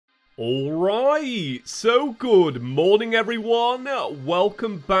Alright, so good morning everyone,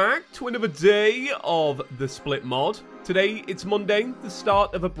 welcome back to another day of the Split Mod. Today it's Monday, the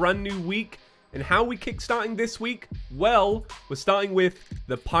start of a brand new week, and how are we kickstarting this week? Well, we're starting with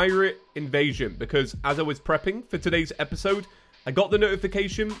the pirate invasion, because as I was prepping for today's episode, I got the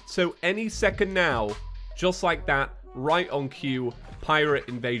notification, so any second now, just like that, right on cue, pirate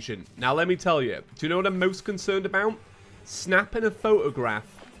invasion. Now let me tell you, do you know what I'm most concerned about? Snapping a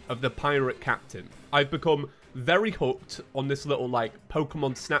photograph of the pirate captain. I've become very hooked on this little like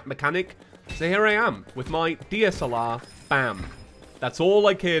Pokemon snap mechanic. So here I am with my DSLR, bam. That's all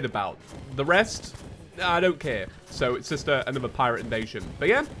I cared about. The rest, I don't care. So it's just another pirate invasion. But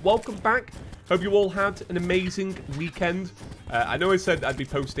yeah, welcome back. Hope you all had an amazing weekend. I know I said I'd be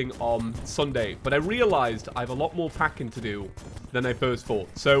posting on Sunday, but I realized I have a lot more packing to do than I first thought.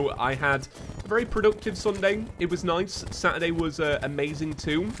 So I had a very productive Sunday. It was nice. Saturday was amazing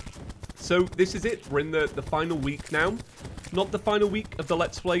too. So this is it. We're in the final week now. Not the final week of the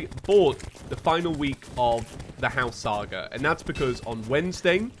Let's Play, but the final week of the house saga. And that's because on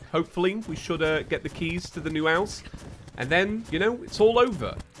Wednesday, hopefully, we should get the keys to the new house. And then, you know, it's all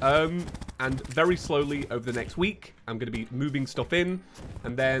over. And very slowly over the next week, I'm going to be moving stuff in.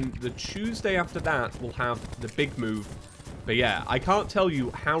 And then the Tuesday after that, we'll have the big move. But yeah, I can't tell you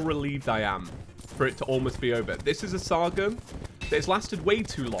how relieved I am for it to almost be over. This is a saga that has lasted way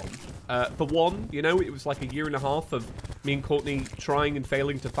too long. For one, you know, it was like a year and a half of me and Courtney trying and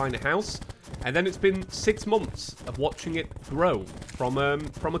failing to find a house. And then it's been 6 months of watching it grow from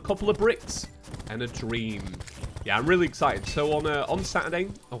a couple of bricks and a dream. Yeah, I'm really excited. So on Saturday,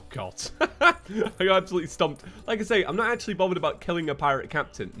 oh god, I got absolutely stumped. Like I say, I'm not actually bothered about killing a pirate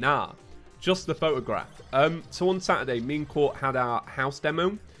captain. Nah, just the photograph. So on Saturday, me and Court had our house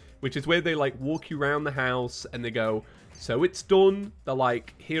demo, which is where they like walk you around the house and they go, so it's done. They're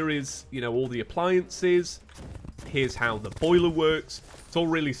like, here is, you know, all the appliances. Here's how the boiler works. It's all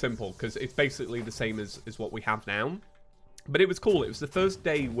really simple because it's basically the same as what we have now. But it was cool. It was the first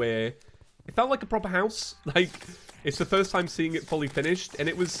day where it felt like a proper house. Like, it's the first time seeing it fully finished. And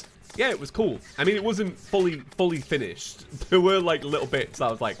it was, yeah, it was cool. I mean, it wasn't fully finished. There were, like, little bits. I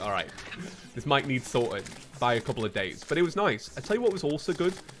was like, all right, this might need sorted by a couple of days. But it was nice. I tell you what was also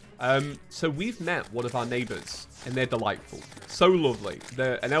good. So we've met one of our neighbors. And they're delightful. So lovely.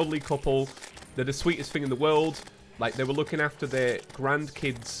 They're an elderly couple. They're the sweetest thing in the world. Like, they were looking after their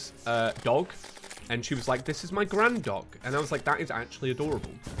grandkid's dog. And she was like, this is my grand dog. And I was like, that is actually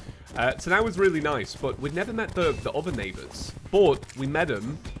adorable. So that was really nice, but we'd never met the other neighbors. But we met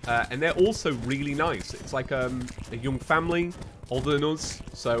them, and they're also really nice. It's like a young family, older than us,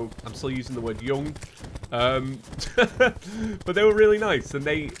 so I'm still using the word young. But they were really nice, and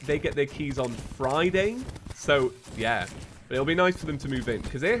they get their keys on Friday. So, yeah, but it'll be nice for them to move in,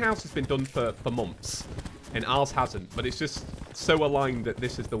 because their house has been done for months, and ours hasn't. But it's just so aligned that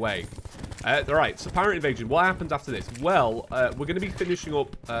this is the way. Alright, so Pirate Invasion, what happens after this? Well, we're going to be finishing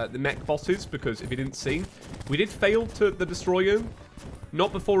up the mech bosses, because if you didn't see, we did fail to the Destroyer.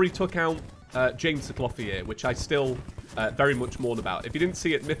 Not before he took out James the Clothier, which I still very much mourn about. If you didn't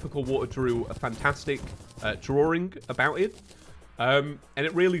see it, Mythical Water drew a fantastic drawing about it. And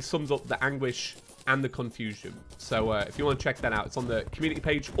it really sums up the anguish and the confusion. So if you want to check that out, it's on the community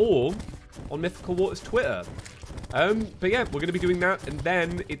page or on Mythical Water's Twitter. But yeah, we're going to be doing that, and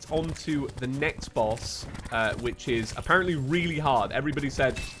then it's on to the next boss, which is apparently really hard. Everybody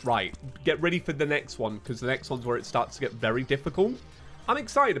said, right, get ready for the next one, because the next one's where it starts to get very difficult. I'm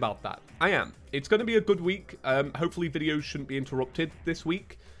excited about that. I am. It's going to be a good week. Hopefully videos shouldn't be interrupted this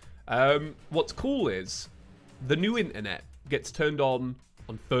week. What's cool is the new internet gets turned on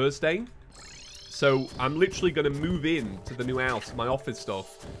Thursday. So I'm literally going to move in to the new house, my office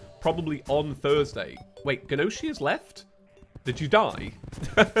stuff, probably on Thursday. Wait, Ganoshi has left? Did you die?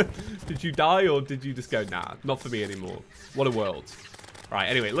 Did you die, or did you just go, nah, not for me anymore? What a world. Right,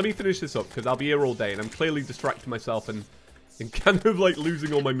 anyway, let me finish this up, because I'll be here all day, and I'm clearly distracting myself and kind of, like,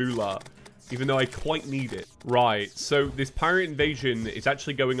 losing all my moolah, even though I quite need it. Right, so this pirate invasion is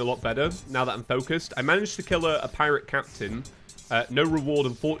actually going a lot better now that I'm focused. I managed to kill a pirate captain. No reward,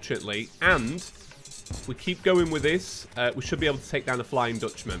 unfortunately, and we keep going with this. We should be able to take down a Flying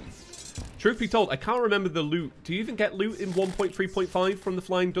Dutchman. Truth be told, I can't remember the loot. Do you even get loot in 1.3.5 from the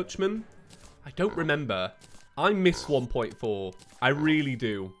Flying Dutchman? I don't remember. I miss 1.4. I really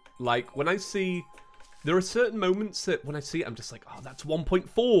do. Like, when I see... There are certain moments that when I see it, I'm just like, oh, that's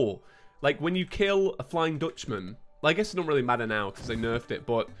 1.4. Like, when you kill a Flying Dutchman... Well, I guess it don't really matter now because they nerfed it,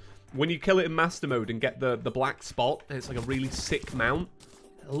 but when you kill it in Master Mode and get the black spot, and it's like a really sick mount,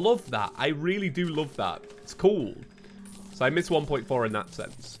 I love that. I really do love that. It's cool. So I missed 1.4 in that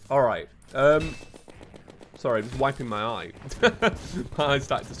sense. All right. Sorry, I'm just wiping my eye. My eye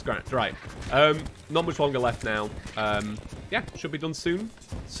started to scratch. Right. Not much longer left now. Yeah, should be done soon.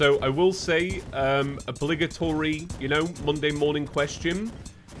 So I will say, obligatory, you know, Monday morning question.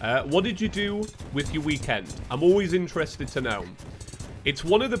 What did you do with your weekend? I'm always interested to know. It's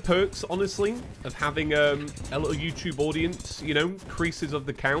one of the perks, honestly, of having a little YouTube audience, you know, creases of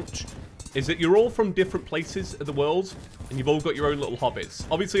the couch, is that you're all from different places of the world, and you've all got your own little hobbies.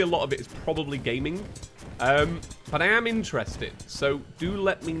 Obviously, a lot of it is probably gaming, but I am interested, so do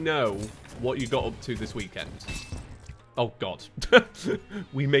let me know what you got up to this weekend. Oh, God.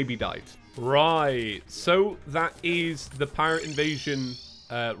 We maybe died. Right, so that is the pirate invasion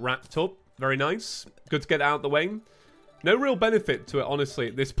wrapped up. Very nice. Good to get it out of the way. No real benefit to it, honestly,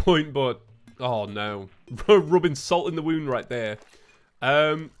 at this point, but... Oh, no. Rubbing salt in the wound right there.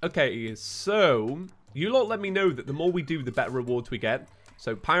 Okay, so... You lot let me know that the more we do, the better rewards we get.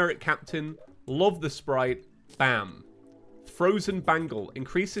 So, Pirate Captain, love the sprite, bam. Frozen Bangle,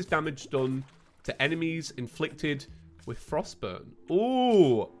 increases damage done to enemies inflicted with Frostburn.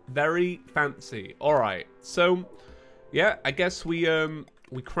 Ooh, very fancy. Alright, so... Yeah, I guess we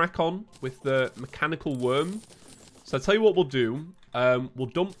crack on with the mechanical worm. So I'll tell you what we'll do. We'll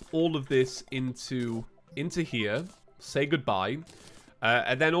dump all of this into here. Say goodbye.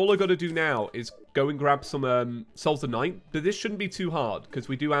 And then all I got to do now is go and grab some Souls of Night. But this shouldn't be too hard because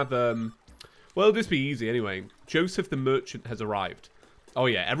we do have... well, it'll just be easy anyway. Joseph the Merchant has arrived. Oh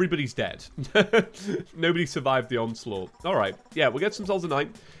yeah, everybody's dead. Nobody survived the onslaught. Alright, yeah, we'll get some Souls of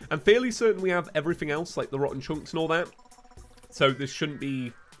Night. I'm fairly certain we have everything else, like the Rotten Chunks and all that. So this shouldn't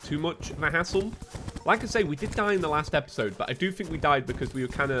be too much of a hassle. Like I say, we did die in the last episode, but I do think we died because we were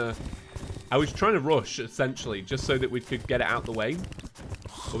kind of... I was trying to rush, essentially, just so that we could get it out the way.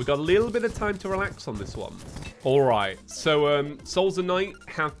 But we got a little bit of time to relax on this one. Alright, so Souls of Night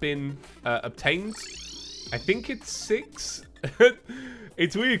have been obtained. I think it's 6.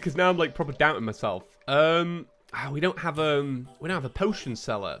 It's weird because now I'm like proper doubting myself. We don't have a potion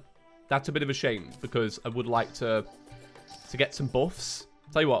seller. That's a bit of a shame because I would like to get some buffs.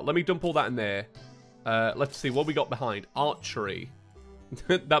 Tell you what, let me dump all that in there. Let's see what we got behind. Archery.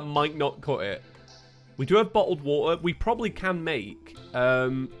 That might not cut it. We do have bottled water. We probably can make.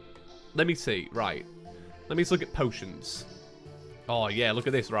 Let me see. Right. Let me just look at potions. Oh yeah, look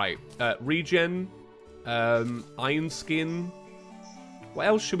at this. Right. Regen. Iron skin. What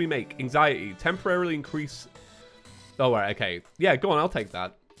else should we make? Anxiety. Temporarily increase... Oh, right, okay. Yeah, go on, I'll take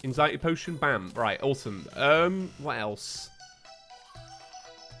that. Anxiety potion, bam. Right, awesome. What else?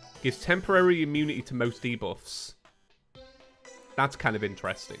 Gives temporary immunity to most debuffs. That's kind of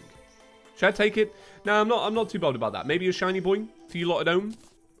interesting. Should I take it? No, I'm not too bothered about that. Maybe a shiny boy for you lot at home?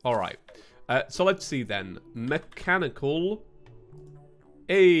 Alright. So let's see then. Mechanical...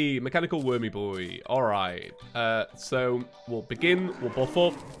 Hey, mechanical wormy boy. Alright. So we'll begin, we'll buff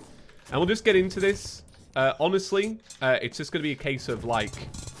up, and we'll just get into this. Honestly, it's just going to be a case of like,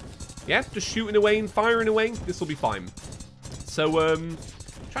 yeah, just shooting away and firing away. This will be fine. So,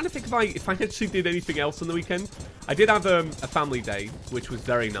 trying to think if I actually did anything else on the weekend. I did have a family day, which was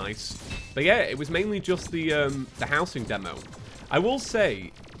very nice. But yeah, it was mainly just the housing demo. I will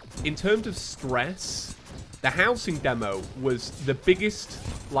say, in terms of stress... The housing demo was the biggest,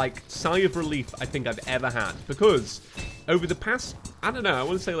 like, sigh of relief I think I've ever had. Because over the past, I don't know, I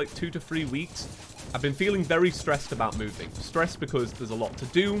want to say like 2 to 3 weeks, I've been feeling very stressed about moving. Stressed because there's a lot to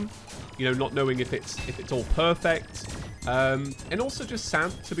do, you know, not knowing if it's all perfect. And also just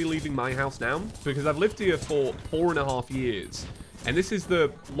sad to be leaving my house now. Because I've lived here for 4.5 years. And this is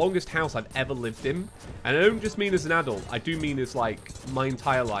the longest house I've ever lived in. And I don't just mean as an adult. I do mean as, like, my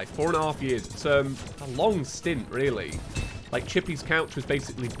entire life. 4.5 years. It's a long stint, really. Like, Chippy's couch was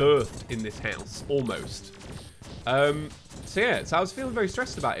basically birthed in this house. Almost. So, yeah. So I was feeling very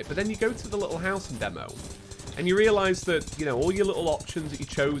stressed about it. But then you go to the little house and demo. And you realise that, you know, all your little options that you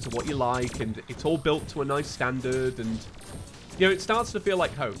chose are what you like. And it's all built to a nice standard. And, you know, it starts to feel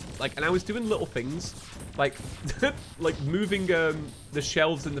like home. Like, and I was doing little things... Like, like moving the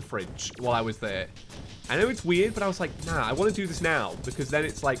shelves in the fridge while I was there. I know it's weird, but I was like, nah, I want to do this now. Because then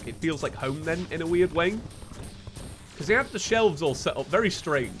it's like, it feels like home then, in a weird way. Because they have the shelves all set up. Very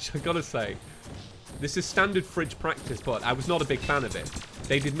strange, I gotta say. This is standard fridge practice, but I was not a big fan of it.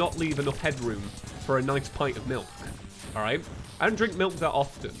 They did not leave enough headroom for a nice pint of milk. Alright? I don't drink milk that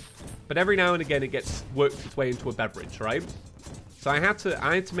often. But every now and again, it gets worked its way into a beverage, right? So I had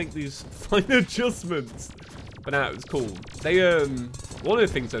to make these fine adjustments. But no, it was cool. They one of the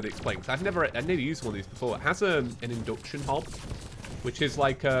things that it explains, I'd never used one of these before. It has an induction hob, which is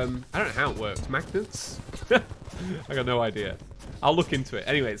like I don't know how it works. Magnets? I got no idea. I'll look into it.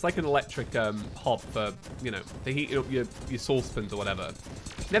 Anyway, it's like an electric hob for, you know, for heating up your saucepans or whatever.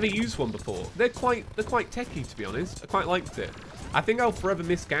 Never used one before. They're quite techy, to be honest. I quite liked it. I think I'll forever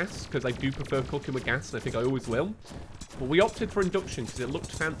miss gas because I do prefer cooking with gas, and I think I always will. But we opted for induction because it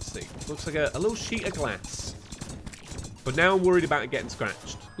looked fancy. It looks like a little sheet of glass. But now I'm worried about it getting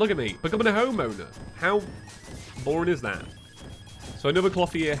scratched. Look at me, becoming a homeowner. How boring is that? So another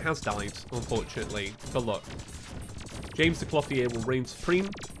clothier has died, unfortunately. But look, James the clothier will reign supreme.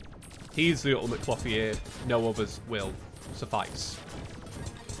 He's the ultimate clothier. No others will suffice.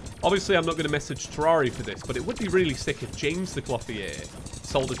 Obviously, I'm not going to message Terraria for this, but it would be really sick if James the clothier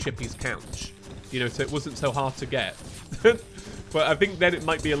sold a Chippy's couch. You know, so it wasn't so hard to get. But I think then it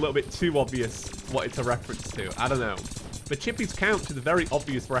might be a little bit too obvious what it's a reference to. I don't know. But Chippy's couch is a very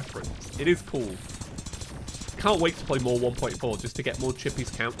obvious reference. It is cool. Can't wait to play more 1.4 just to get more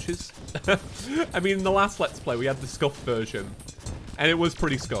Chippy's couches. I mean, in the last Let's Play, we had the scuffed version. And it was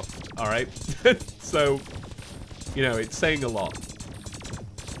pretty scuffed, alright? So, you know, it's saying a lot.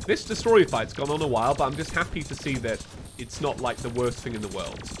 This destroyer fight's gone on a while, but I'm just happy to see that it's not like the worst thing in the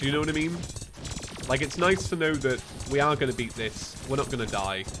world. Do you know what I mean? Like, it's nice to know that we are going to beat this. We're not going to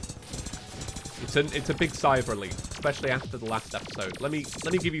die. It's a big sigh of relief, especially after the last episode. Let me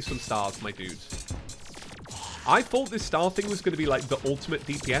give you some stars, my dude. I thought this star thing was going to be like the ultimate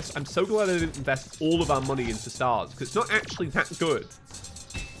DPS. I'm so glad I didn't invest all of our money into stars, because it's not actually that good.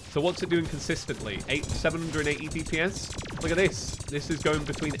 So what's it doing consistently? 780 DPS? Look at this. This is going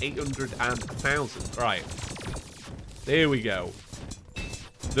between 800 and 1,000. Right. There we go.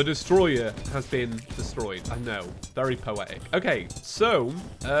 The destroyer has been destroyed. I know. Very poetic. Okay, so,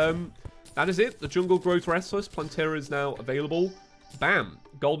 that is it. The jungle grows restless. Plantera is now available. Bam.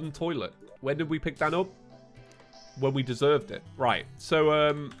 Golden toilet. When did we pick that up? When we deserved it. Right.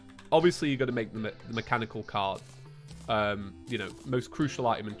 So, obviously you got to make the mechanical card. You know, most crucial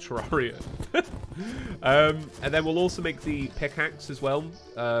item in Terraria. And then we'll also make the pickaxe as well.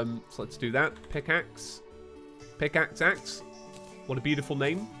 So let's do that. Pickaxe. Pickaxe axe. What a beautiful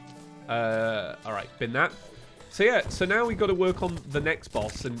name. Alright, bin that. So yeah, so now we got to work on the next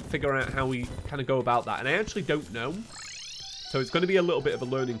boss and figure out how we kind of go about that. And I actually don't know. So it's going to be a little bit of a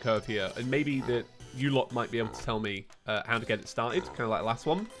learning curve here. And maybe that you lot might be able to tell me how to get it started. Kind of like the last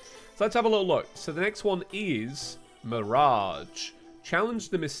one. So let's have a little look. So the next one is Mirage. Challenge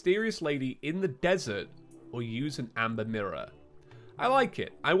the mysterious lady in the desert or use an amber mirror. I like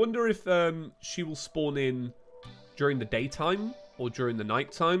it. I wonder if she will spawn in during the daytime or during the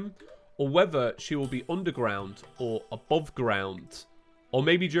nighttime, or whether she will be underground or above ground, or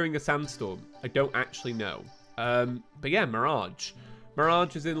maybe during a sandstorm. I don't actually know. But yeah, Mirage.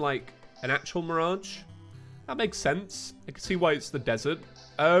 Mirage is in like an actual Mirage. That makes sense. I can see why it's the desert.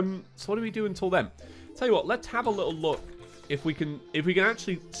 So what do we do until then? Tell you what, let's have a little look if we can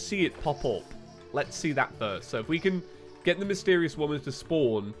actually see it pop up. Let's see that first. So if we can get the mysterious woman to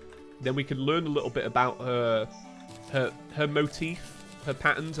spawn, then we can learn a little bit about her motif, her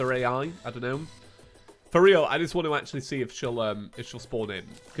patterns, her AI. I don't know. For real, I just want to actually see if she'll spawn in.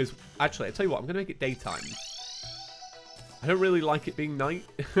 Because actually, I tell you what, I'm gonna make it daytime. I don't really like it being night.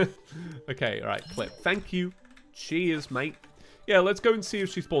 Okay, all right, clip. Thank you. Cheers, mate. Yeah, let's go and see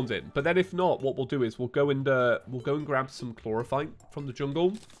if she spawns in. But then if not, what we'll do is we'll go and grab some chlorophyte from the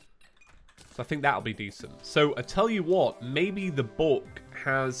jungle. So I think that'll be decent. So I tell you what, maybe the book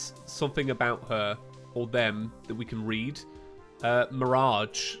has something about her or them that we can read.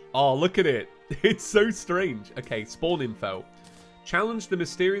 Mirage. Oh, look at it. It's so strange. Okay, spawn info. Challenge the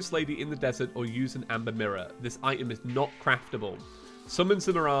mysterious lady in the desert or use an amber mirror. This item is not craftable. Summons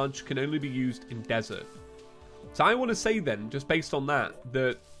the Mirage can only be used in desert. So I want to say then, just based on that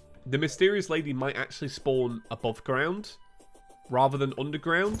the mysterious lady might actually spawn above ground rather than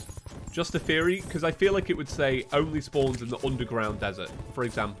underground. Just a theory, because I feel like it would say only spawns in the underground desert, for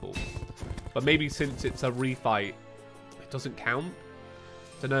example. But maybe since it's a refight, it doesn't count?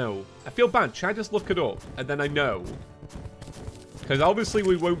 Don't know. I feel bad. Should I just look it up? And then I know. Because obviously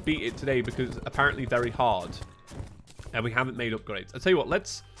we won't beat it today because it's apparently very hard. And we haven't made upgrades. I'll tell you what,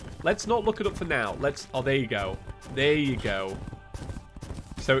 let's not look it up for now. Oh, there you go. There you go.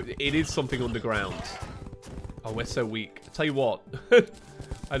 So it is something underground. Oh, we're so weak. I'll tell you what.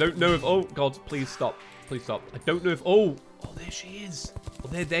 I don't know if... Oh, God, please stop. Please stop. I don't know if... Oh, there she is. Oh,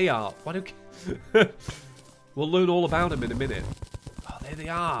 there they are. Why don't... We'll learn all about them in a minute. Oh, there they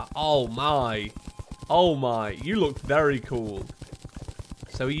are. Oh, my. Oh, my. You look very cool.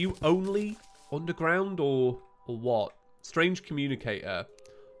 So are you only underground or what? Strange communicator.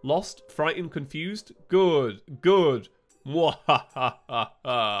 Lost, frightened, confused. Good, good.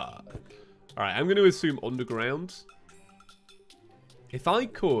 Mwahahaha. Alright, I'm going to assume underground. If I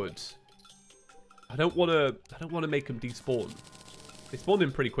could... I don't want to make them despawn. They spawned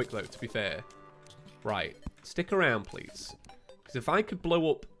in pretty quick, though, to be fair. Right. Stick around, please. Because if I could blow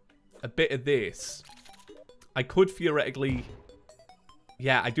up a bit of this, I could theoretically...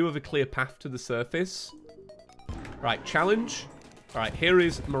 Yeah, I do have a clear path to the surface. Right, challenge. Alright, here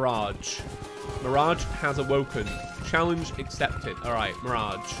is Mirage. Mirage has awoken. Challenge accepted. Alright,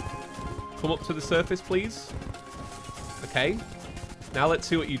 Mirage. Come up to the surface, please. Okay. Now let's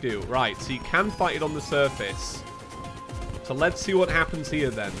see what you do. Right, so you can fight it on the surface. So let's see what happens here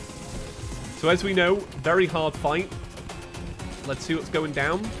then. So as we know, very hard fight. Let's see what's going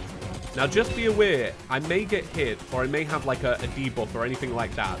down. Now just be aware, I may get hit, or I may have like a debuff or anything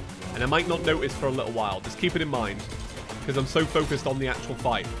like that. And I might not notice for a little while. Just keep it in mind. Because I'm so focused on the actual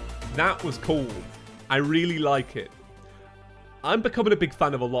fight. That was cool. I really like it. I'm becoming a big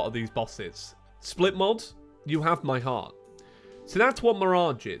fan of a lot of these bosses. Split mod, you have my heart. So that's what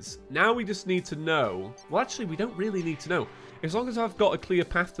Mirage is. Now we just need to know... Well, actually, we don't really need to know. As long as I've got a clear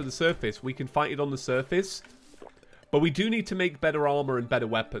path to the surface, we can fight it on the surface. But we do need to make better armor and better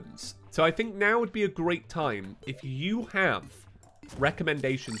weapons. So I think now would be a great time. If you have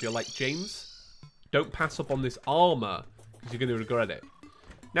recommendations, you're like, James, don't pass up on this armor, because you're going to regret it.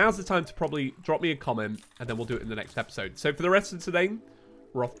 Now's the time to probably drop me a comment, and then we'll do it in the next episode. So for the rest of today,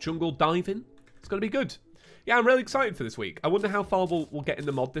 we're off jungle diving. It's going to be good. Yeah, I'm really excited for this week. I wonder how far we'll get in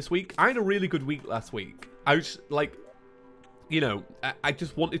the mod this week. I had a really good week last week. I was like, you know, I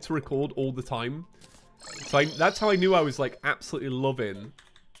just wanted to record all the time. So that's how I knew I was like absolutely loving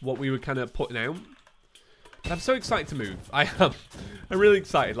what we were kind of putting out. But I'm so excited to move. I'm really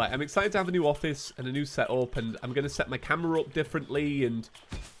excited. Like, I'm excited to have a new office and a new setup, and I'm going to set my camera up differently, and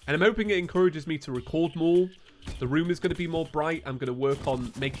I'm hoping it encourages me to record more. The room is going to be more bright. I'm going to work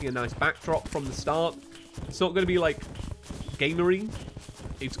on making a nice backdrop from the start. It's not going to be like gamery.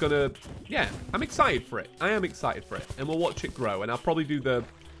 It's going to, yeah, I'm excited for it. I am excited for it, and we'll watch it grow. And I'll probably do the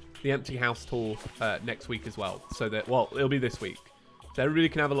empty house tour next week as well. So that, well, it'll be this week. So everybody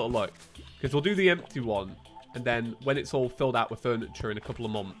can have a little look. Because we'll do the empty one, and then when it's all filled out with furniture in a couple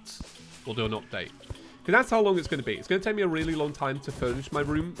of months, we'll do an update. Because that's how long it's going to be. It's going to take me a really long time to furnish my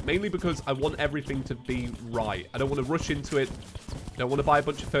room, mainly because I want everything to be right. I don't want to rush into it. I don't want to buy a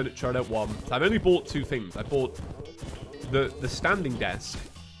bunch of furniture I don't want. So I've only bought two things. I bought the standing desk,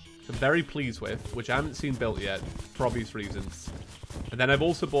 which I'm very pleased with, which I haven't seen built yet, for obvious reasons. And then I've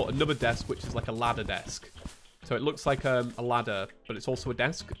also bought another desk, which is like a ladder desk. So it looks like a ladder, but it's also a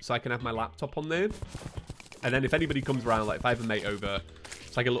desk, so I can have my laptop on there. And then if anybody comes around, like if I have a mate over,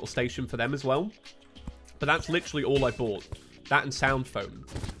 it's like a little station for them as well. But that's literally all I bought. That and sound foam.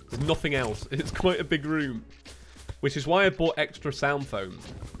 There's nothing else. It's quite a big room. Which is why I bought extra sound foam.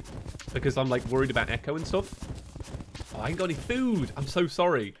 Because I'm like worried about echo and stuff. Oh, I ain't got any food. I'm so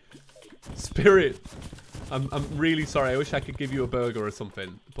sorry. Spirit. I'm really sorry. I wish I could give you a burger or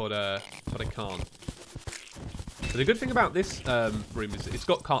something. But I can't. But the good thing about this room is it's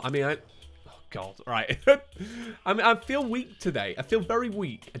got car. I mean, oh God, right. I mean, I feel weak today. I feel very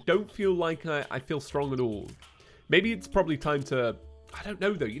weak. I don't feel like I feel strong at all. Maybe it's probably time to... I don't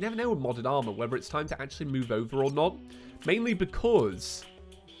know, though. You never know with modded armor, whether it's time to actually move over or not. Mainly because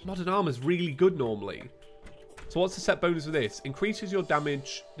modded armor is really good normally. So what's the set bonus of this? Increases your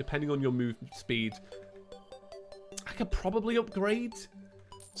damage depending on your move speed. I could probably upgrade.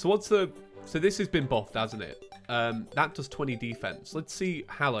 So what's the... So this has been buffed, hasn't it? That does 20 defense. Let's see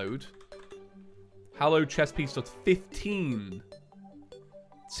Hallowed. Hallowed chest piece does 15.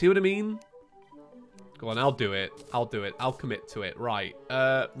 See what I mean? Go on, I'll do it. I'll do it. I'll commit to it. Right.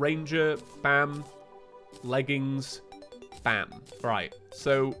 Ranger, bam. Leggings, bam. Right.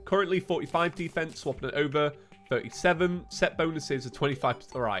 So currently 45 defense, swapping it over. 37. Set bonuses are 25.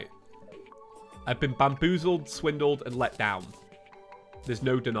 Alright. I've been bamboozled, swindled, and let down. There's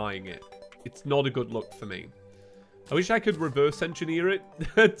no denying it. It's not a good look for me. I wish I could reverse engineer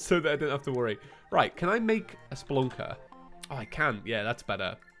it so that I don't have to worry. Right, can I make a spelunker? Oh, I can. Yeah, that's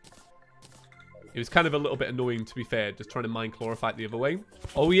better. It was kind of a little bit annoying, to be fair, just trying to mine chlorophyte the other way.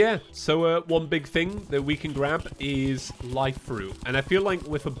 Oh, yeah. So one big thing that we can grab is life fruit. And I feel like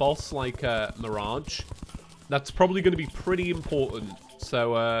with a boss like Mirage, that's probably going to be pretty important.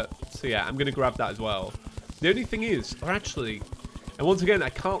 So yeah, I'm going to grab that as well. The only thing is, or actually... And once again, I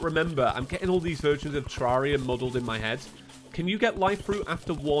can't remember. I'm getting all these versions of Terraria muddled in my head. Can you get life fruit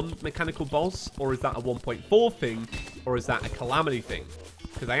after one mechanical boss? Or is that a 1.4 thing? Or is that a calamity thing?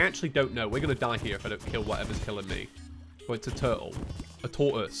 Because I actually don't know. We're going to die here if I don't kill whatever's killing me. Oh, it's a turtle. A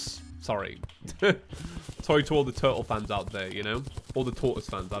tortoise. Sorry. Sorry to all the turtle fans out there, you know? All the tortoise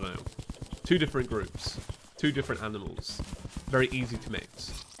fans, I don't know. Two different groups. Two different animals. Very easy to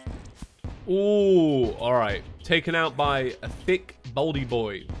mix. Ooh, alright. Taken out by a thick, baldy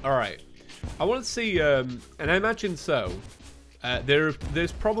boy. Alright. I want to see, and I imagine so.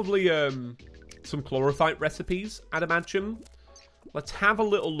 There's probably some chlorophyte recipes, I'd imagine. Let's have a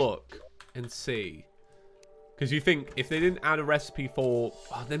little look and see. Because you think, if they didn't add a recipe for...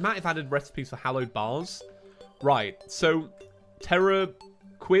 Oh, they might have added recipes for hallowed bars. Right, so... Terra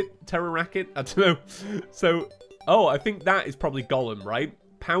Racket? I don't know. So, oh, I think that is probably Golem, right?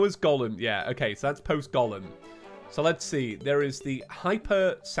 Powers Golem. Yeah, okay, so that's post Golem. So let's see. There is the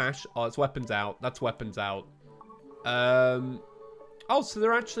Hyper Sash. Oh, it's weapons out. That's weapons out. Oh, so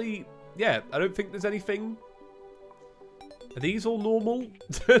they're actually... Yeah, I don't think there's anything... Are these all normal?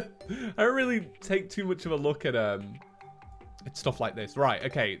 I don't really take too much of a look at stuff like this. Right,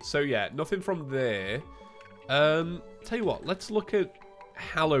 okay. So, yeah, nothing from there. Tell you what, let's look at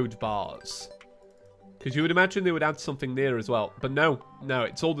hallowed bars. Because you would imagine they would add something there as well. But no,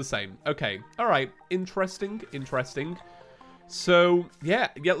 it's all the same. Okay, all right. Interesting. So, yeah,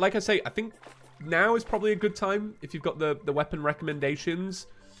 like I say, I think now is probably a good time. If you've got the weapon recommendations,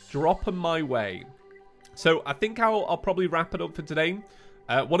 drop them my way. So I think I'll probably wrap it up for today.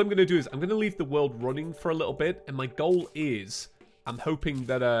 What I'm going to do is I'm going to leave the world running for a little bit. And my goal is, I'm hoping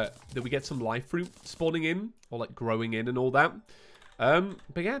that we get some life fruit spawning in. Or like growing in and all that.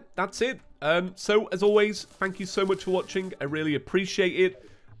 But yeah, that's it. So as always, thank you so much for watching. I really appreciate it.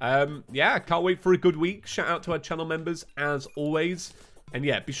 Yeah, can't wait for a good week. Shout out to our channel members as always. And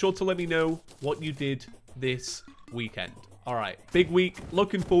yeah, be sure to let me know what you did this weekend. Alright, big week,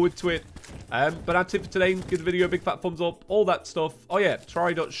 looking forward to it. But that's it for today. Give the video a big fat thumbs up, all that stuff. Oh yeah,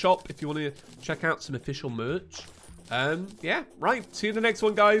 Terraria.shop if you want to check out some official merch. Yeah, right, see you in the next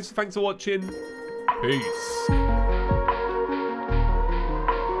one, guys. Thanks for watching. Peace.